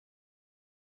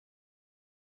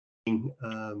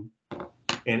meeting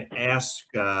and ask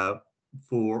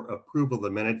for approval of the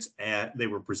minutes. They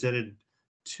were presented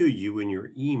to you in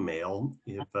your email.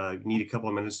 If you need a couple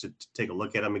of minutes to take a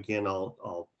look at them again,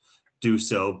 I'll do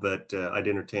so, but I'd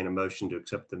entertain a motion to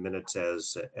accept the minutes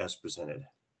as presented.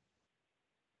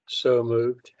 So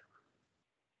moved.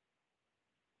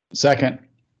 Second.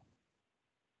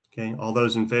 Okay, all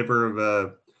those in favor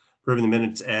of approving the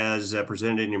minutes as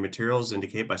presented in your materials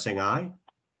indicate by saying aye.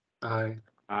 Aye.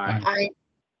 Aye.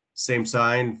 Same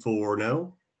sign for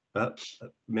no.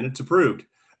 Minutes approved.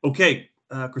 Okay,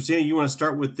 Christina, you want to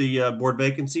start with the board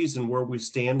vacancies and where we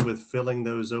stand with filling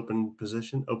those open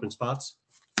spots?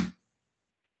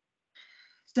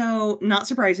 So not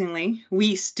surprisingly,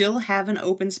 we still have an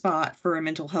open spot for a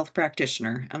mental health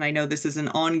practitioner. And I know this is an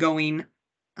ongoing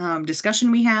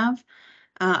discussion we have.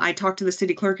 I talked to the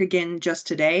city clerk again just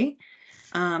today.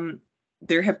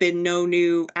 There have been no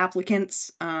new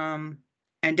applicants and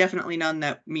definitely none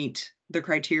that meet the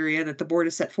criteria that the board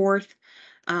has set forth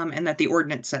and that the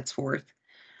ordinance sets forth.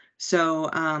 So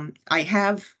I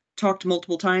have talked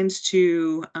multiple times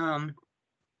to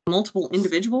multiple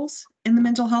individuals in the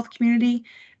mental health community,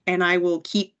 and I will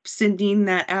keep sending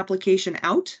that application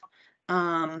out.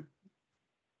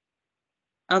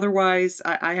 Otherwise,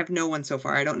 I have no one so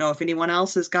far. I don't know if anyone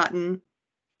else has gotten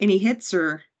any hits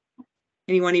or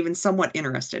anyone even somewhat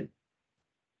interested.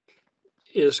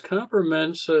 Is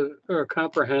comprehensive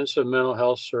mental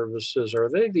health services, are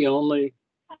they the only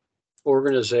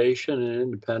organization in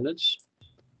Independence?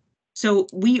 So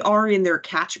we are in their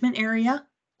catchment area.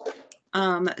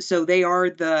 So they are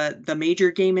the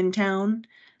major game in town.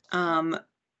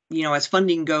 As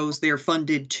funding goes, they're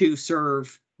funded to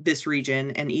serve this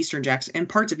region and Eastern Jackson and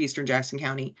parts of Eastern Jackson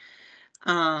County.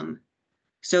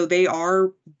 So they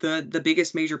are the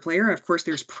biggest major player. Of course,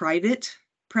 there's private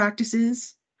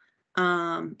practices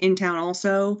in town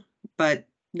also, but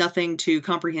nothing to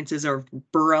Comprehensive or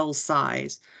Burrell's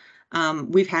size.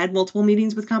 We've had multiple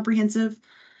meetings with Comprehensive,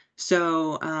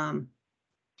 so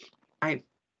I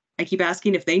keep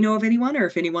asking if they know of anyone or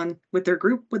if anyone with their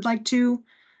group would like to.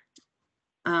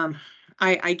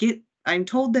 I'm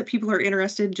told that people are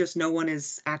interested, just no one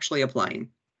is actually applying.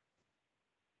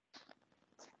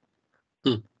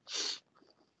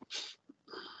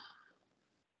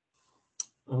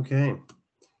 Okay.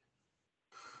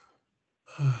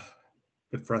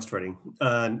 Bit frustrating.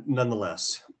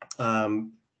 Nonetheless,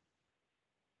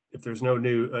 if there's no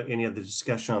new any other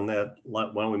discussion on that, why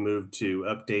don't we move to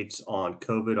updates on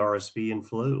COVID, RSV, and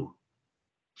flu?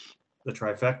 The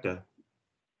trifecta.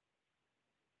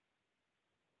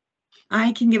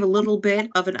 I can give a little bit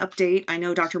of an update. I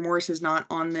know Dr. Morris is not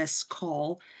on this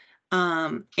call.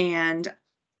 And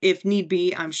if need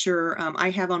be, I'm sure I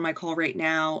have on my call right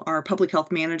now our public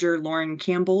health manager, Lauren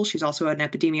Campbell. She's also an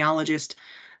epidemiologist.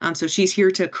 So she's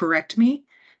here to correct me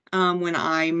when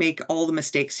I make all the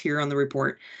mistakes here on the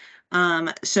report.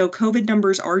 So COVID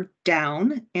numbers are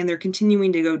down and they're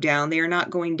continuing to go down. They are not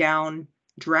going down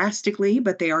drastically,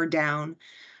 but they are down.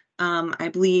 I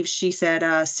believe she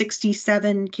said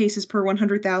 67 cases per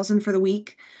 100,000 for the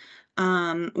week,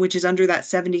 which is under that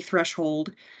 70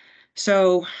 threshold.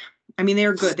 So, I mean,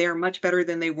 they're good. They're much better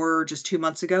than they were just 2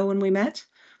 months ago when we met.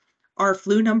 Our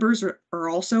flu numbers are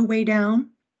also way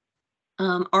down.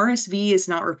 RSV is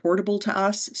not reportable to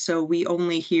us, so we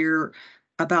only hear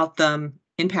about them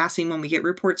in passing when we get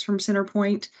reports from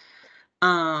Centerpoint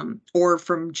or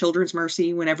from Children's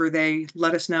Mercy whenever they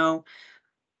let us know.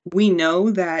 We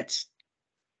know that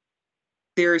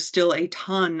there is still a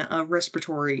ton of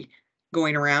respiratory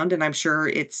going around, and I'm sure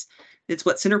it's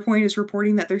what Centerpoint is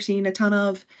reporting that they're seeing a ton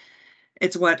of.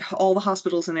 It's what all the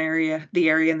hospitals in the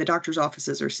area and the doctor's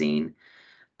offices are seeing.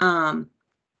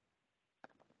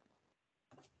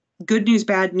 Good news,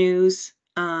 bad news.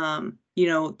 The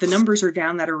numbers are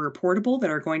down that are reportable,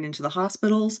 that are going into the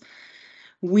hospitals.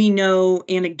 We know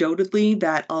anecdotally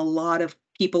that a lot of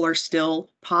people are still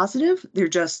positive. They're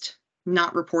just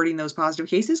not reporting those positive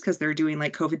cases because they're doing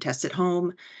like COVID tests at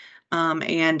home.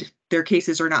 And their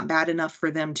cases are not bad enough for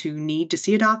them to need to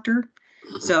see a doctor.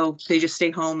 So they just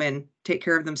stay home and take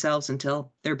care of themselves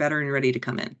until they're better and ready to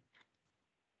come in.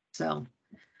 So,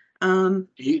 do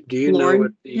you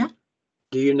Lauren,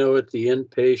 do you know what the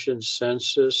inpatient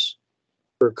census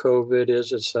for COVID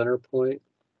is at Centerpoint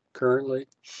currently?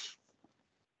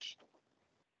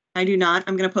 I do not.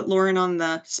 I'm going to put Lauren on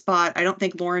the spot. I don't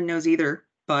think Lauren knows either,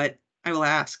 but I will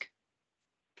ask.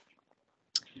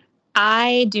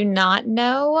 I do not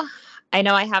know. I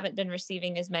know I haven't been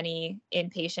receiving as many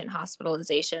inpatient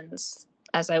hospitalizations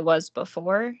as I was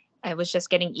before. I was just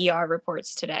getting ER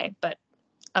reports today, but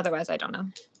otherwise I don't know.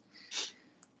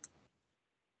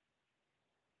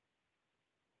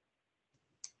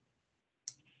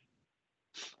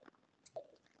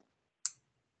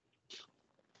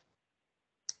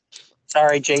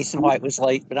 Sorry, Jason White was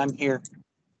late, but I'm here.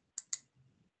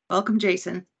 Welcome,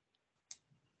 Jason.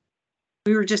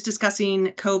 We were just discussing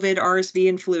COVID, RSV,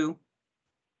 and flu.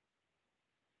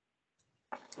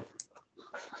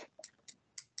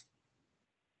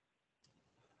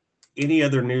 Any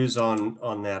other news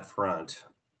on that front?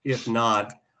 If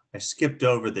not, I skipped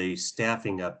over the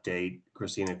staffing update.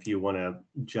 Christina, if you want to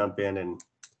jump in and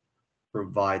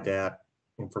provide that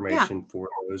information for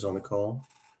those on the call.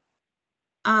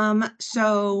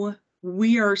 So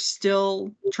we are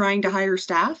still trying to hire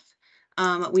staff.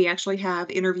 We actually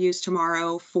have interviews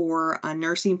tomorrow for a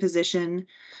nursing position.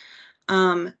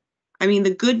 I mean,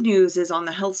 the good news is on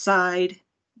the health side,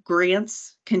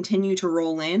 grants continue to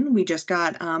roll in. We just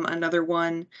got another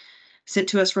one sent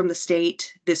to us from the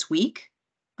state this week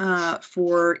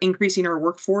for increasing our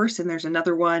workforce. And there's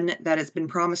another one that has been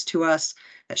promised to us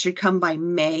that should come by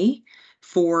May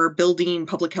for building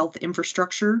public health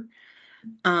infrastructure.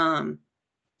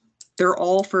 They're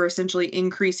all for essentially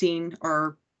increasing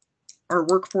our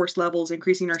workforce levels,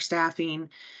 increasing our staffing,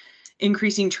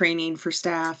 increasing training for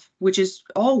staff, which is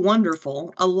all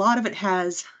wonderful. A lot of it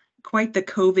has quite the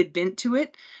COVID bent to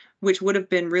it, which would have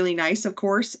been really nice, of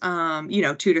course,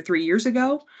 2 to 3 years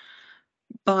ago,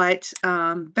 but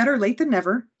better late than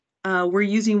never. We're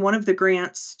using one of the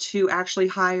grants to actually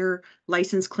hire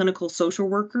licensed clinical social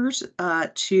workers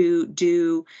to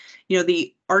do,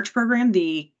 the ARCH program,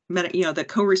 the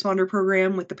co-responder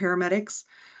program with the paramedics.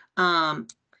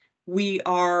 We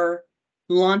are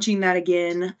launching that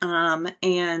again.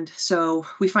 And so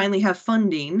we finally have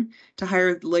funding to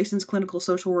hire licensed clinical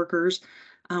social workers.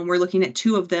 We're looking at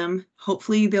 2 of them.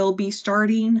 Hopefully they'll be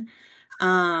starting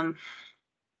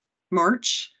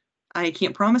March. I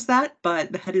can't promise that,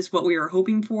 but that is what we are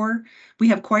hoping for. We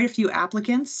have quite a few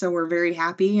applicants, so we're very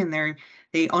happy, and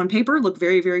they on paper look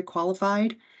very, very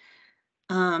qualified.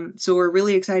 So we're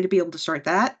really excited to be able to start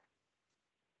that.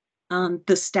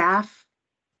 The staff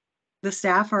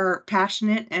are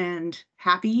passionate and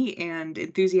happy and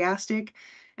enthusiastic,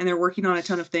 and they're working on a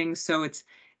ton of things. So it's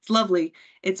lovely.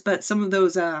 But some of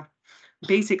those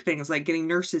basic things like getting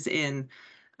nurses in,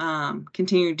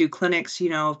 continuing to do clinics,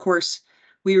 of course,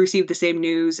 we received the same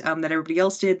news that everybody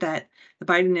else did, that the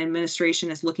Biden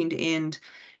administration is looking to end,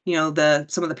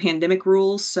 some of the pandemic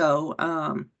rules. So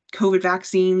COVID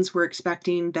vaccines, we're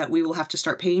expecting that we will have to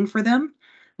start paying for them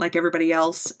like everybody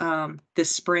else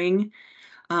this spring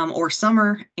or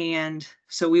summer. And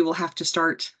so we will have to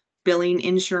start billing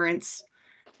insurance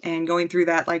and going through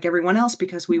that like everyone else,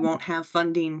 because we won't have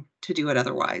funding to do it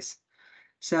otherwise.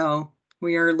 So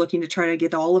we are looking to try to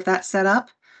get all of that set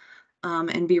up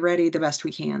and be ready the best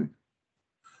we can.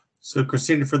 So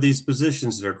Christina, for these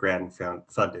positions that are grant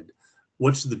funded,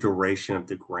 what's the duration of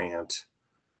the grant?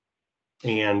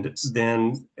 And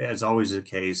then, as always the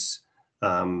case,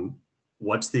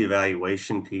 what's the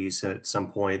evaluation piece? And at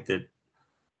some point that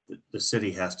the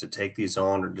city has to take these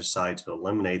on or decide to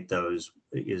eliminate those,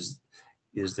 is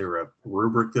there a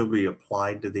rubric that will be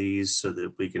applied to these so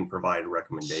that we can provide a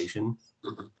recommendation?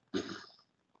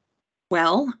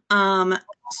 Well,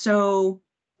 so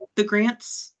the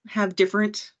grants have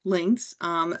different lengths.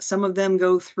 Some of them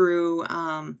go through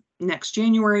next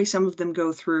January, some of them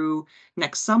go through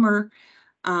next summer.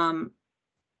 And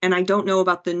I don't know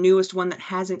about the newest one that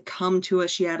hasn't come to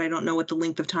us yet. I don't know what the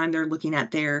length of time they're looking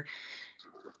at there.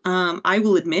 I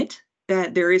will admit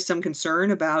that there is some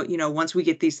concern about, once we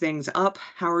get these things up,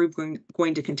 how are we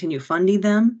going to continue funding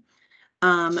them?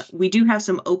 We do have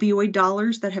some opioid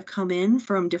dollars that have come in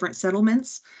from different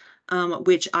settlements,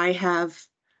 which I have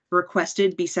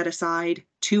requested be set aside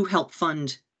to help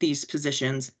fund these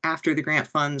positions after the grant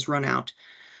funds run out.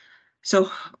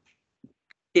 So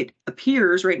it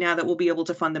appears right now that we'll be able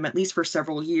to fund them at least for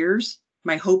several years.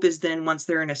 My hope is then once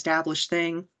they're an established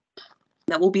thing,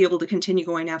 that we'll be able to continue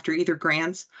going after either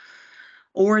grants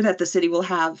or that the city will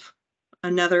have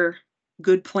another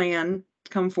good plan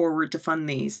come forward to fund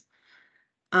these.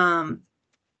 The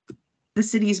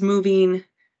city's moving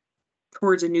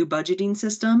towards a new budgeting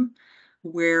system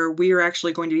where we are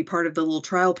actually going to be part of the little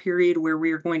trial period where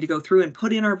we are going to go through and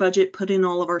put in our budget, put in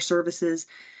all of our services,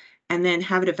 and then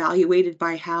have it evaluated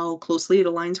by how closely it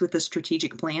aligns with the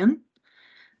strategic plan.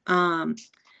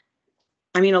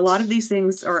 I mean, a lot of these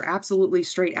things are absolutely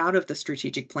straight out of the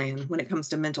strategic plan when it comes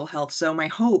to mental health. So my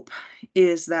hope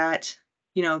is that,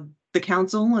 the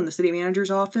council and the city manager's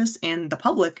office and the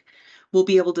public will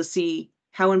be able to see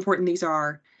how important these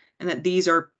are and that these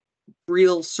are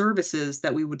real services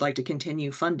that we would like to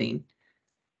continue funding.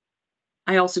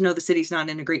 I also know the city's not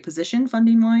in a great position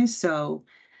funding wise. So,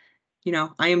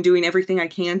 I am doing everything I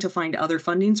can to find other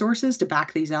funding sources to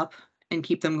back these up and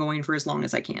keep them going for as long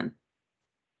as I can.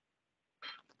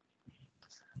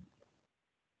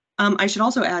 I should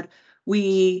also add,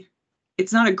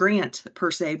 it's not a grant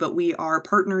per se, but we are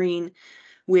partnering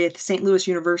with St. Louis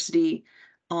University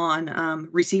on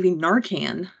receiving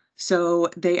Narcan. So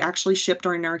they actually shipped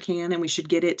our Narcan and we should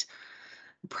get it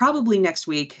probably next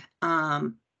week.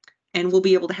 And we'll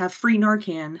be able to have free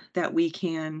Narcan that we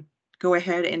can go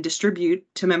ahead and distribute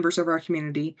to members of our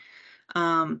community.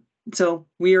 So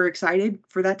we are excited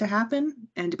for that to happen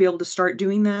and to be able to start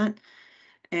doing that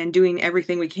and doing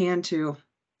everything we can to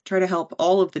try to help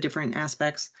all of the different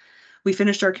aspects. We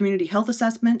finished our community health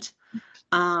assessment.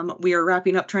 We are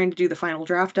wrapping up trying to do the final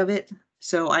draft of it.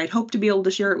 So I'd hope to be able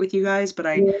to share it with you guys, but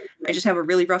I just have a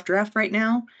really rough draft right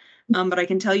now. But I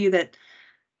can tell you that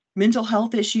mental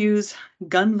health issues,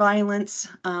 gun violence,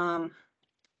 affordable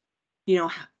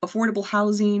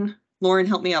housing. Lauren,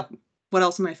 help me out. What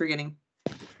else am I forgetting?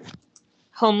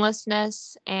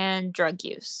 Homelessness and drug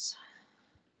use,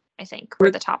 I think,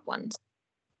 were the top ones.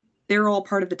 They're all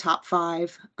part of the top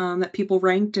 5 that people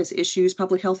ranked as issues,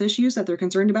 public health issues that they're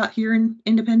concerned about here in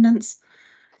Independence.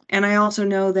 And I also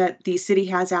know that the city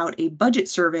has out a budget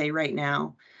survey right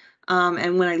now.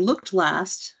 And when I looked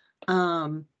last,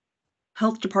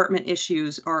 health department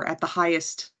issues are at the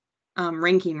highest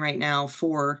ranking right now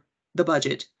for the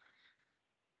budget.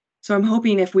 So I'm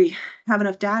hoping if we have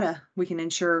enough data, we can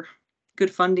ensure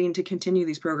good funding to continue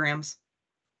these programs.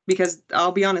 Because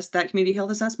I'll be honest, that community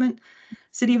health assessment,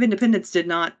 City of Independence did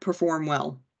not perform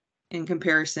well in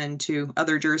comparison to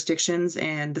other jurisdictions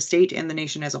and the state and the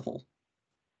nation as a whole.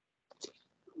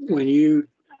 When you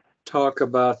talk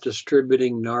about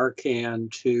distributing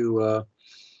Narcan to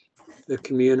the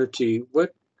community,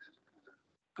 what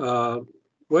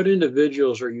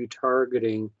individuals are you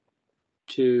targeting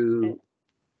to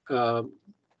have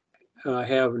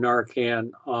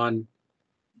Narcan on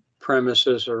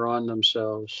premises or on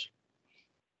themselves?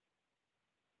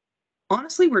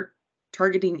 Honestly, we're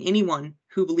targeting anyone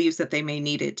who believes that they may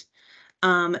need it.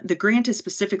 The grant is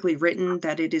specifically written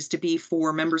that it is to be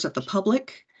for members of the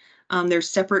public. There's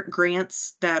separate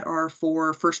grants that are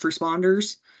for first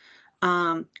responders.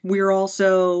 We're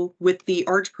also, with the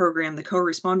ARCH program, the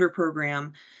co-responder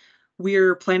program,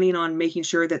 we're planning on making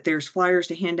sure that there's flyers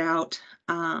to hand out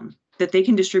that they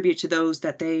can distribute to those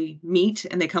that they meet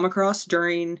and they come across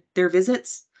during their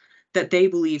visits that they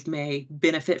believe may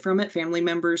benefit from it, family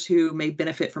members who may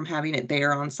benefit from having it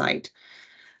there on site.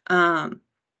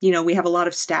 We have a lot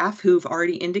of staff who've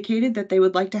already indicated that they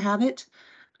would like to have it.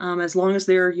 As long as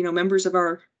they're, members of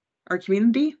our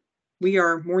community, we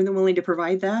are more than willing to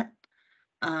provide that.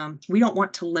 We don't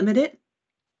want to limit it.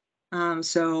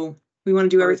 So we want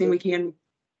to do everything we can.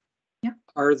 Yeah.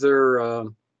 Are there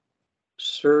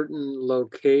certain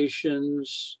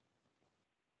locations,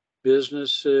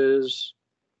 businesses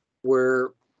where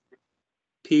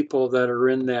people that are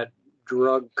in that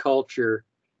drug culture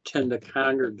tend to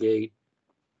congregate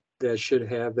that should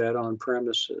have that on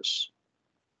premises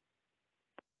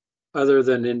other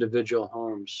than individual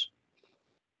homes?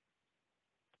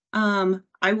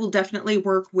 I will definitely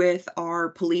work with our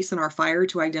police and our fire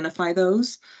to identify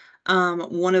those.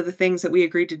 One of the things that we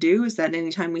agreed to do is that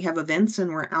anytime we have events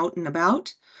and we're out and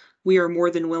about, we are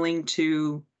more than willing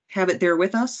to have it there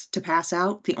with us to pass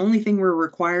out. The only thing we're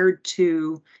required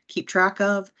to keep track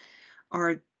of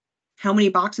are how many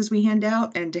boxes we hand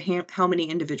out and how many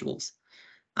individuals.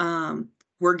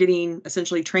 We're getting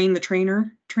essentially train the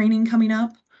trainer training coming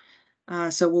up.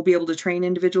 So we'll be able to train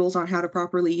individuals on how to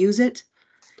properly use it.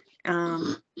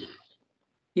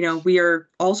 We are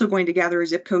also going to gather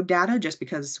zip code data just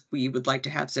because we would like to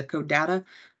have zip code data,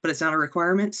 but it's not a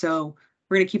requirement. So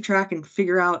we're going to keep track and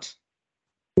figure out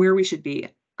where we should be.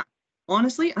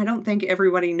 Honestly, I don't think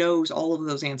everybody knows all of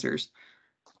those answers.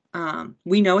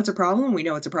 We know it's a problem. We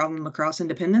know it's a problem across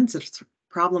Independence. It's a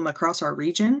problem across our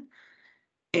region.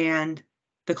 And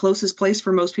the closest place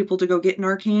for most people to go get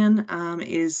Narcan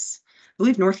is, I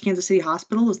believe, North Kansas City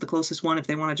Hospital is the closest one if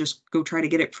they want to just go try to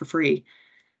get it for free.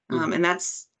 And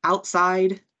that's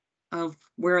outside of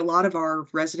where a lot of our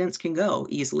residents can go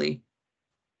easily.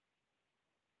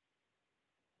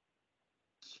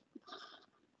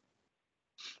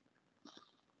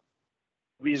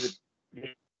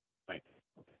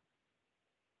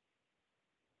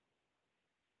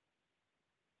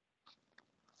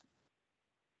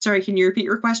 Sorry, can you repeat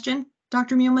your question,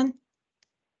 Dr. Muehlman?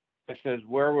 It says,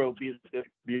 where will be the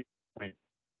distribution point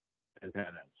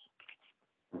attendance?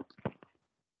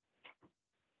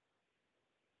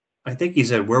 I think he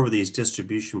said, where would these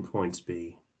distribution points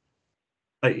be?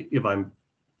 If I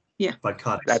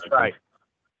caught it. That's right.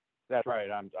 That's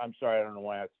right. I'm sorry. I don't know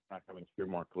why it's not coming through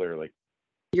more clearly.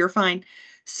 You're fine.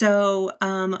 So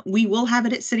we will have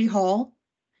it at City Hall.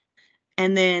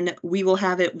 And then we will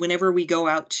have it whenever we go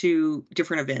out to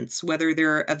different events, whether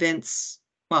they're events,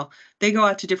 well, they go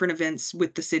out to different events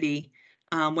with the city,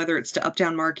 whether it's to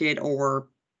Uptown Market or,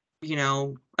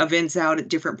 events out at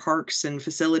different parks and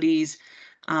facilities.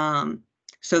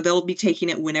 So they'll be taking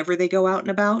it whenever they go out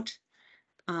and about,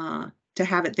 to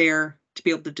have it there to be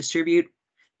able to distribute.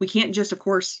 We can't just, of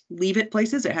course, leave it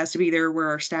places. It has to be there where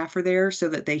our staff are there so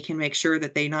that they can make sure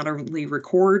that they not only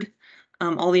record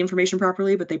all the information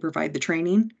properly, but they provide the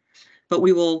training. But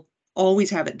we will always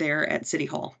have it there at City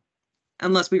Hall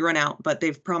unless we run out, but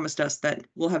they've promised us that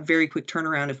we'll have very quick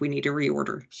turnaround if we need to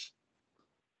reorder.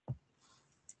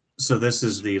 So this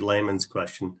is the layman's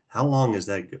question. How long is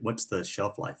that? What's the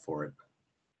shelf life for it?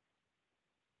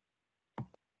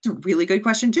 It's a really good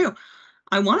question too.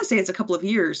 I want to say it's a couple of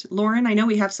years. Lauren, I know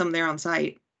we have some there on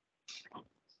site.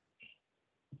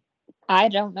 I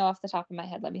don't know off the top of my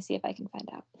head. Let me see if I can find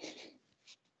out.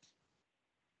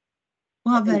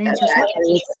 We'll have that answer.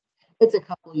 It's a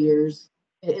couple years.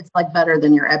 It's like better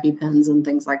than your EpiPens and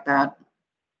things like that.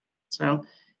 So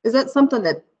is that something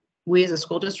that we as a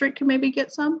school district can maybe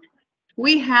get some?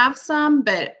 We have some,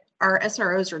 but our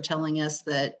SROs are telling us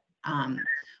that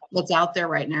what's out there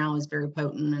right now is very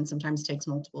potent and sometimes takes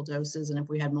multiple doses. And if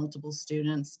we had multiple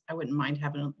students, I wouldn't mind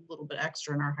having a little bit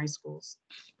extra in our high schools,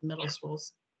 middle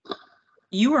schools.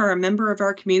 You are a member of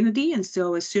our community, and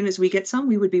so as soon as we get some,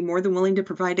 we would be more than willing to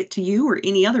provide it to you or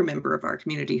any other member of our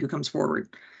community who comes forward.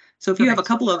 So if you have a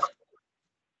couple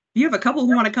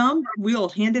who want to come, we'll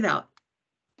hand it out.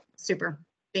 Super.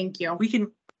 Thank you. We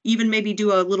can even maybe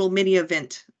do a little mini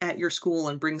event at your school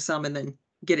and bring some and then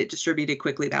get it distributed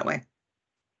quickly that way.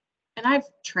 And I've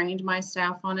trained my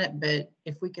staff on it, but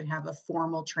if we could have a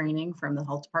formal training from the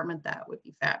health department, that would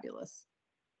be fabulous.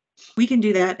 We can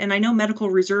do that. And I know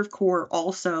Medical Reserve Corps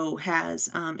also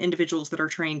has individuals that are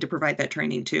trained to provide that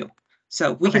training too.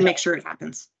 So we can make sure it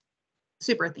happens.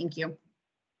 Super. Thank you.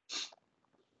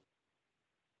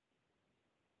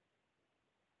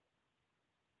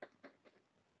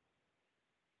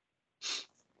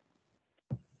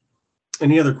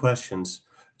 Any other questions?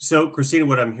 So Christina,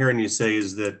 what I'm hearing you say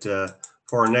is that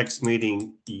for our next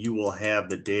meeting, you will have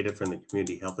the data from the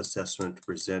community health assessment to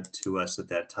present to us at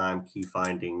that time, key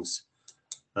findings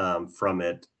from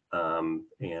it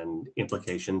and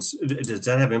implications. Does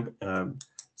that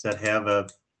have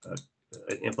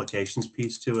an implications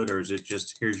piece to it, or is it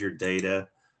just here's your data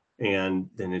and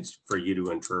then it's for you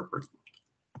to interpret?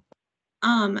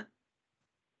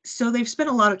 So they've spent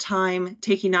a lot of time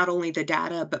taking not only the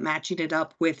data, but matching it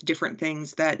up with different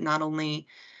things that not only,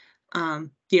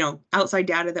 outside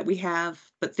data that we have,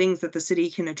 but things that the city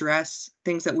can address,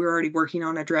 things that we're already working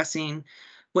on addressing,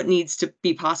 what needs to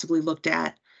be possibly looked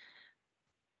at.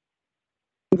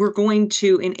 We're going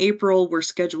to, in April, we're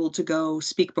scheduled to go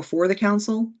speak before the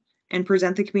council and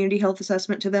present the community health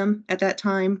assessment to them at that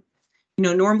time.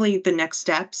 Normally the next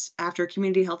steps after a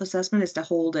community health assessment is to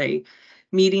hold a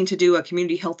meeting to do a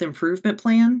community health improvement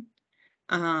plan.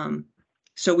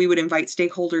 So we would invite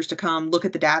stakeholders to come look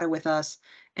at the data with us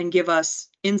and give us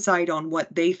insight on what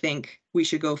they think we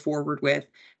should go forward with.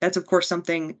 That's of course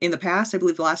something in the past. I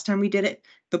believe the last time we did it,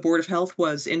 the Board of Health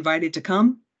was invited to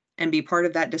come and be part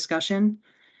of that discussion.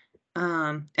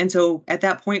 And so at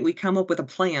that point, we come up with a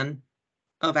plan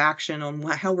of action on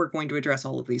how we're going to address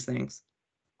all of these things,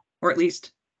 or at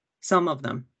least some of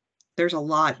them. There's a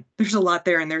lot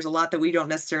there, and there's a lot that we don't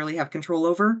necessarily have control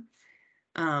over,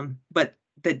 but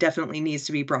that definitely needs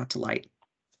to be brought to light.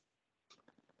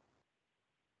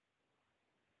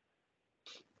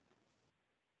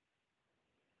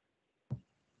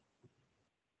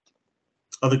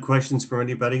 Other questions from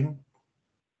anybody?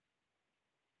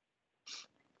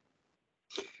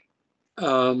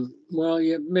 Well,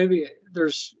 yeah, maybe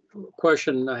there's a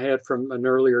question I had from an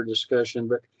earlier discussion,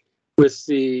 but with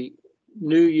the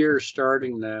new year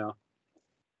starting now,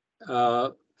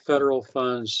 federal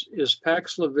funds, is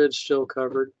Paxlovid still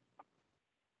covered?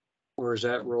 Or is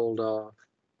that rolled off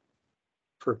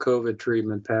for COVID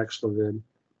treatment, Paxlovid?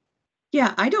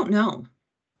 Yeah, I don't know.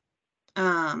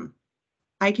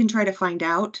 I can try to find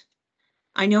out.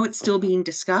 I know it's still being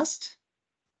discussed,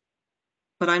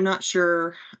 but I'm not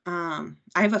sure. I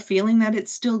have a feeling that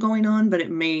it's still going on, but it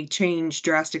may change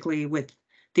drastically with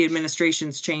the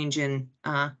administration's change in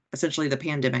essentially the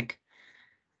pandemic.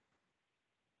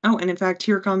 Oh, and in fact,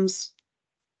 here comes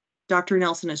Dr.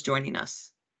 Nelson is joining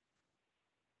us.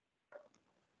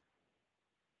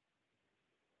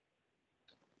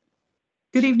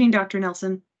 Good evening, Dr.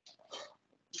 Nelson.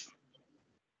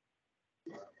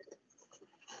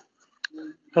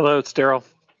 Hello, it's Daryl.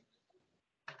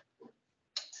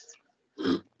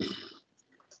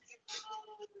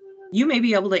 You may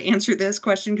be able to answer this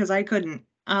question because I couldn't.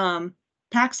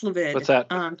 Paxlovid. What's that?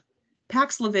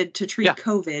 Paxlovid to treat Yeah.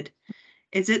 COVID.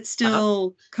 Is it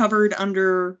still covered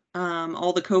under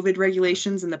all the COVID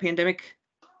regulations and the pandemic?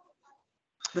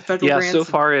 The federal Yeah, grants? so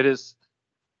far it is.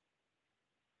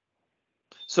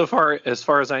 So far, as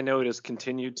far as I know, it has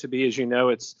continued to be. As you know,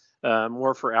 it's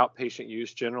more for outpatient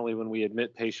use. Generally, when we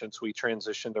admit patients, we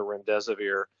transition to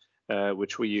remdesivir,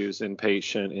 which we use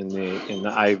inpatient in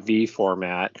the IV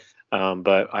format.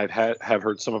 But have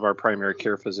heard some of our primary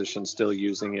care physicians still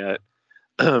using it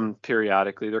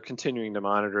periodically. They're continuing to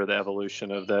monitor the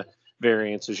evolution of the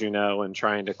variants, as you know, and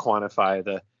trying to quantify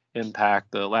the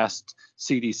impact. The last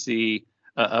CDC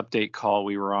update call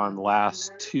we were on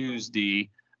last Tuesday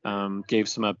gave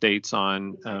some updates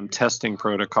on testing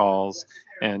protocols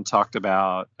and talked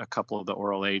about a couple of the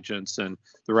oral agents. And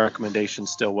the recommendation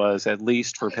still was, at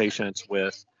least for patients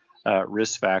with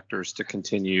risk factors, to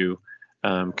continue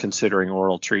considering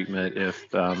oral treatment if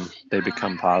they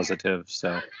become positive.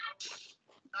 So.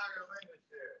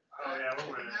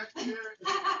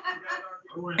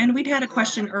 And we'd had a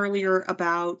question earlier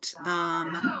about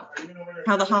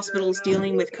how the hospital is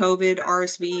dealing with COVID,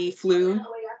 RSV, flu.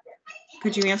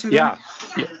 Could you answer that?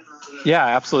 Yeah,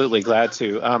 absolutely. Glad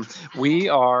to. We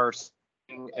are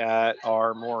looking at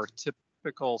our more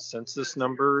typical census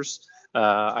numbers.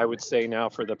 I would say now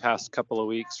for the past couple of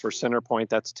weeks for CenterPoint,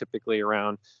 that's typically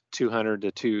around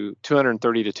 230 to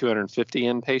 250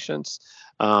 inpatients.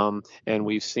 And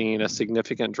we've seen a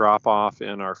significant drop off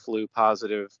in our flu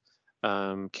positive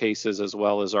cases as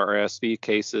well as our RSV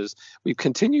cases. We've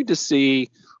continued to see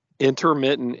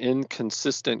intermittent,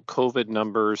 inconsistent COVID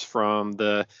numbers from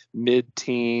the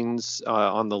mid-teens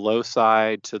on the low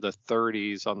side to the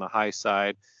 30s on the high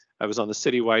side. I was on the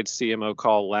citywide CMO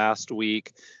call last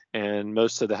week, and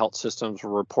most of the health systems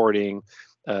were reporting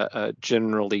a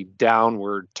generally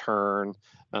downward turn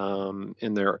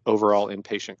in their overall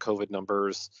inpatient COVID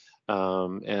numbers,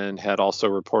 and had also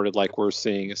reported, like we're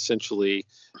seeing, essentially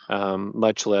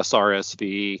much less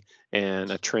RSV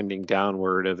and a trending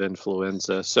downward of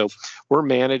influenza. So we're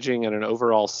managing at an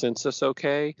overall census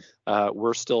okay.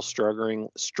 We're still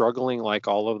struggling like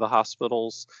all of the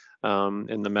hospitals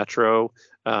in the metro,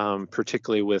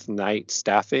 particularly with night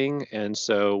staffing. And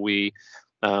so we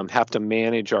have to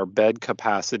manage our bed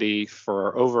capacity for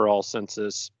our overall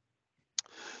census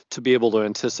to be able to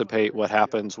anticipate what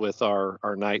happens with our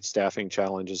night staffing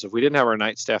challenges. If we didn't have our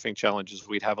night staffing challenges,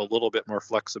 we'd have a little bit more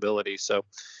flexibility. So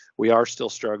we are still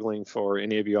struggling, for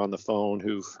any of you on the phone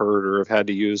who've heard or have had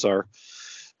to use our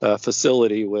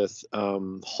facility, with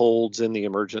holds in the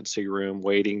emergency room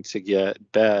waiting to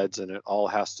get beds. And it all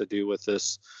has to do with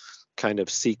this kind of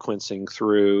sequencing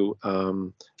through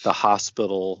the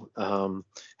hospital,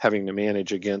 having to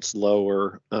manage against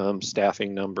lower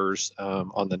staffing numbers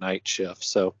on the night shift.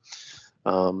 So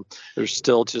there's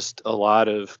still just a lot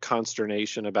of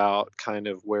consternation about kind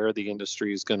of where the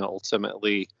industry is going to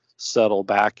ultimately settle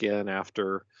back in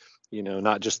after,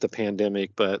 not just the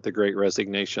pandemic, but the Great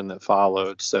Resignation that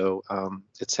followed. So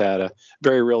it's had a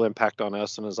very real impact on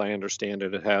us. And as I understand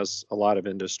it, it has a lot of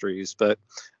industries, but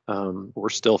we're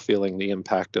still feeling the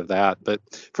impact of that. But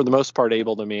for the most part,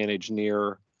 able to manage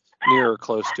near or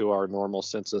close to our normal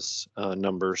census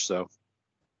numbers. So.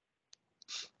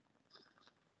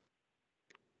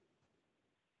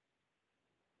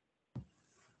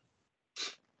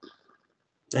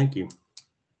 Thank you.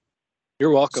 You're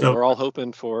welcome. So- We're all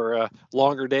hoping for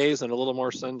longer days and a little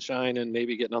more sunshine, and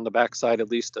maybe getting on the backside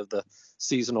at least of the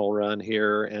seasonal run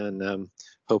here, and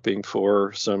hoping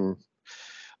for some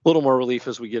little more relief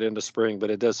as we get into spring. But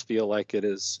it does feel like it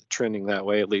is trending that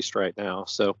way, at least right now.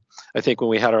 So I think when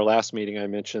we had our last meeting, I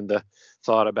mentioned the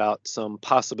thought about some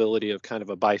possibility of kind of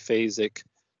a biphasic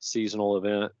seasonal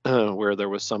event where there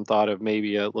was some thought of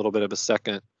maybe a little bit of a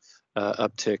second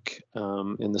uptick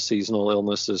in the seasonal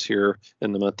illnesses here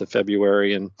in the month of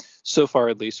February. And so far,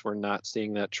 at least, we're not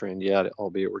seeing that trend yet,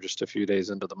 albeit we're just a few days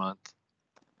into the month.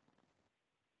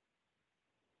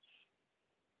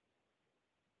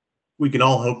 We can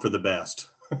all hope for the best.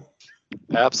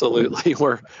 Absolutely.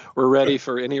 We're ready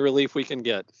for any relief we can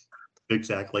get.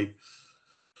 Exactly.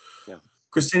 Yeah.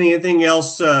 Christine, anything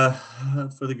else for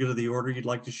the good of the order you'd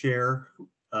like to share?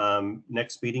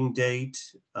 Next meeting date?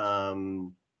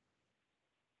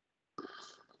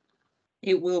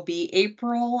 It will be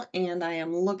April, and I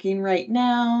am looking right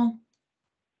now.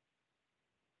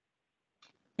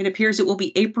 It appears it will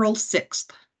be April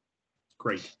 6th.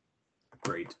 Great.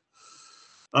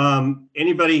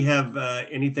 Anybody have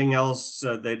anything else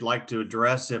they'd like to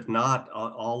address? If not,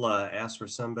 I'll ask for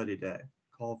somebody to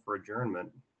call for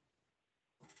adjournment.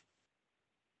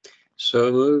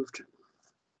 So moved.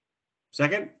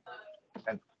 Second?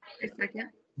 Second.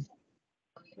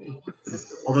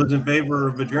 All those in favor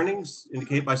of adjourning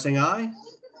indicate by saying aye.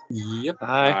 Yep.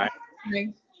 Hi. Hey,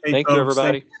 Thank you, folks,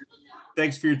 everybody.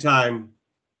 Thanks for your time.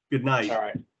 Good night. All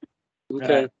right.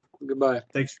 Okay, goodbye.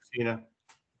 Thanks, Christina.